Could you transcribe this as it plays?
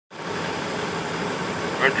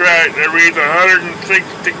That's right, that reads 106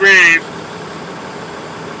 degrees.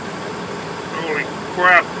 Holy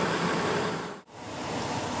crap.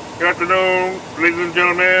 Good afternoon, ladies and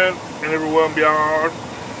gentlemen, and everyone beyond.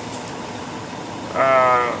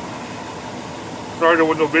 Sorry there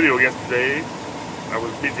was no video yesterday. I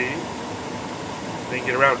was busy. Didn't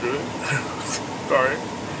get around to it. Sorry.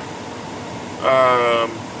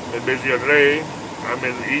 Been busy today. I'm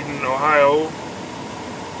in Edon, Ohio,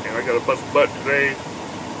 and I got to bust butt today.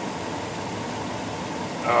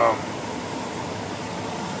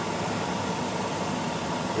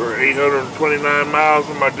 We're 829 miles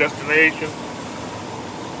from my destination,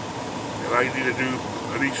 and I need to do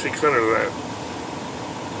at least 600 of that,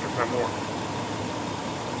 if not more.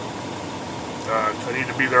 So I need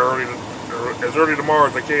to be there as early tomorrow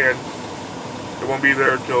as I can. It won't be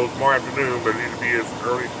there until tomorrow afternoon, but I need to be as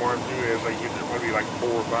early tomorrow afternoon as I get there. Probably like 4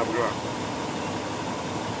 or 5 o'clock.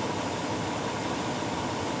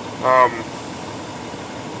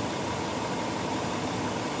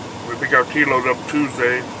 We pick our kilos up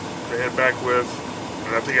Tuesday to head back with,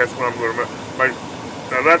 and I think that's what I'm going to.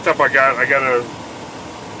 Now laptop I gotta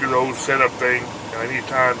do the whole setup thing, and I need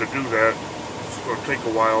time to do that. It's going to take a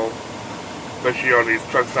while, especially on these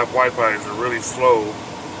truck stop Wi-Fi's. They're really slow,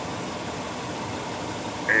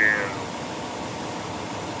 and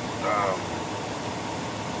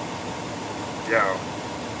yeah,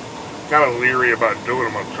 kind of leery about doing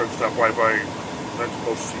them on truck stop Wi-Fi. That's the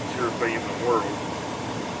most secure thing in the world.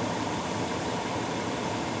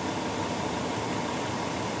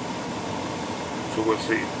 So we'll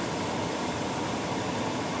see.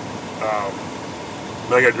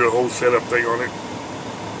 But I got to do a whole setup thing on it.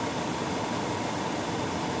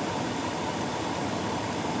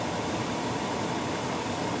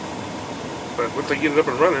 But once I get it up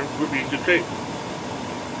and running, we'll be in good shape.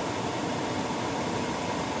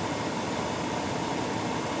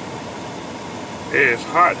 It's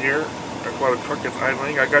hot here. That's why the truck is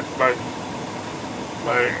idling. I got my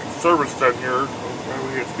service done here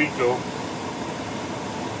over here at Speedco.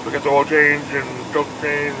 So I got the oil change and filter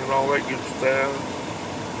change and all that good stuff.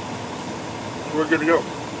 So we're good to go.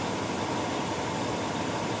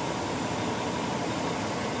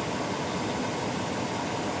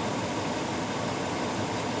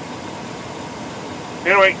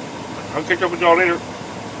 Anyway, I'll catch up with y'all later.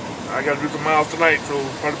 I gotta do some miles tonight, so it'll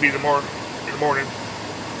probably be tomorrow in the morning.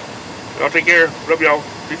 Y'all take care. Love y'all.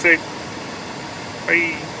 Be safe.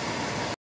 Bye.